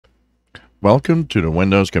Welcome to the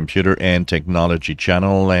Windows Computer and Technology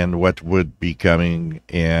channel, and what would be coming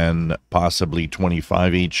in possibly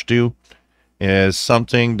 25H2 is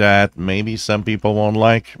something that maybe some people won't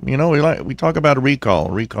like. You know, we talk about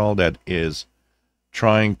recall that is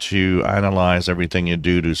trying to analyze everything you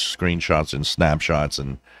do to screenshots and snapshots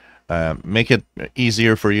and make it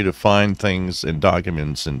easier for you to find things in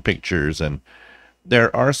documents and pictures. And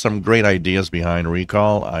there are some great ideas behind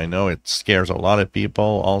recall. I know it scares a lot of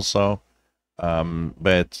people also.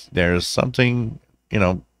 But there's something,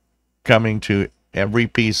 coming to every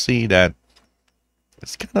PC that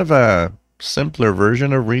it's kind of a simpler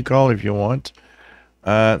version of recall if you want.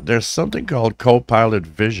 There's something called Copilot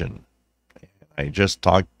Vision. I just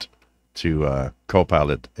talked to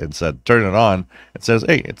Copilot and said, turn it on. It says,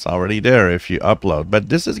 hey, it's already there if you upload. But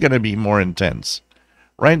this is going to be more intense.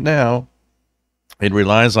 Right now, it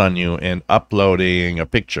relies on you in uploading a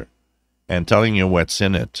picture and telling you what's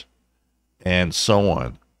in it, and so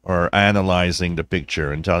on, or analyzing the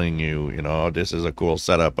picture and telling you, this is a cool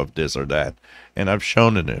setup of this or that. And I've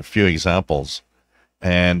shown it in a few examples.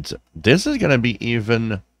 And this is going to be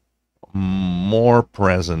even more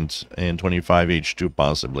present in 25H2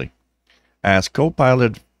 possibly, as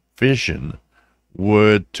Copilot Vision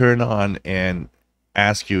would turn on and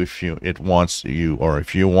ask you if it wants you, or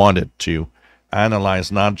if you want it to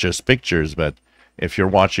analyze not just pictures, but if you're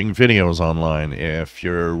watching videos online, if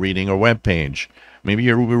you're reading a web page, maybe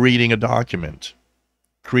you're reading a document,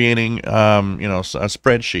 creating, a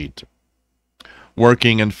spreadsheet,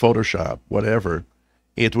 working in Photoshop, whatever,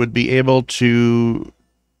 it would be able to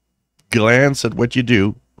glance at what you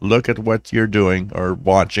do, look at what you're doing or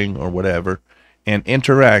watching or whatever, and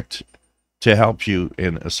interact to help you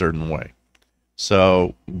in a certain way.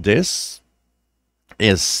 So this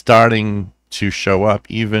is starting to show up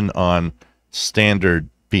even on standard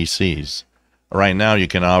PCs. Right now, you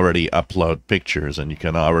can already upload pictures, and you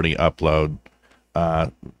can already upload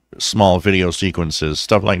small video sequences,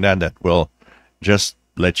 stuff like that, that will just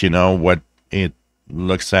let you know what it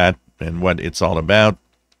looks at and what it's all about,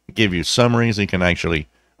 give you summaries. You can actually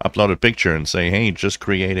upload a picture and say, hey, just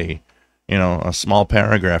create a small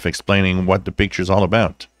paragraph explaining what the picture is all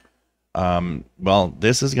about. Well,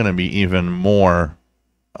 this is going to be even more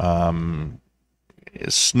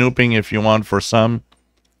snooping, if you want, for some,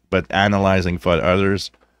 but analyzing for others.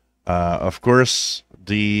 Of course,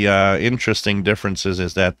 the interesting differences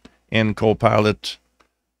is that in Copilot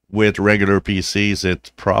with regular PCs,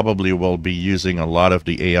 it probably will be using a lot of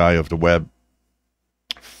the AI of the web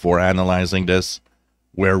for analyzing this,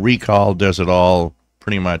 where Recall does it all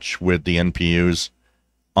pretty much with the NPUs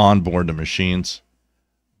on board the machines.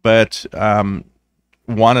 But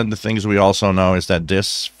one of the things we also know is that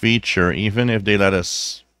this feature, even if they let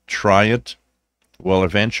us try it, will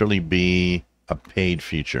eventually be a paid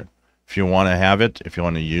feature. If you want to have it, if you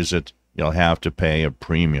want to use it, you'll have to pay a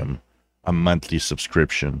premium, a monthly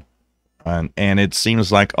subscription. And it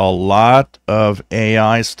seems like a lot of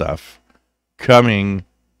AI stuff coming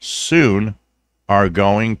soon are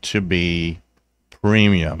going to be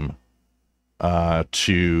premium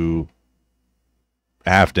to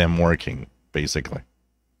have them working, basically.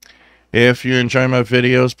 If you enjoy my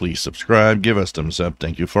videos, please subscribe, give us thumbs up.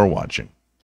 Thank you for watching.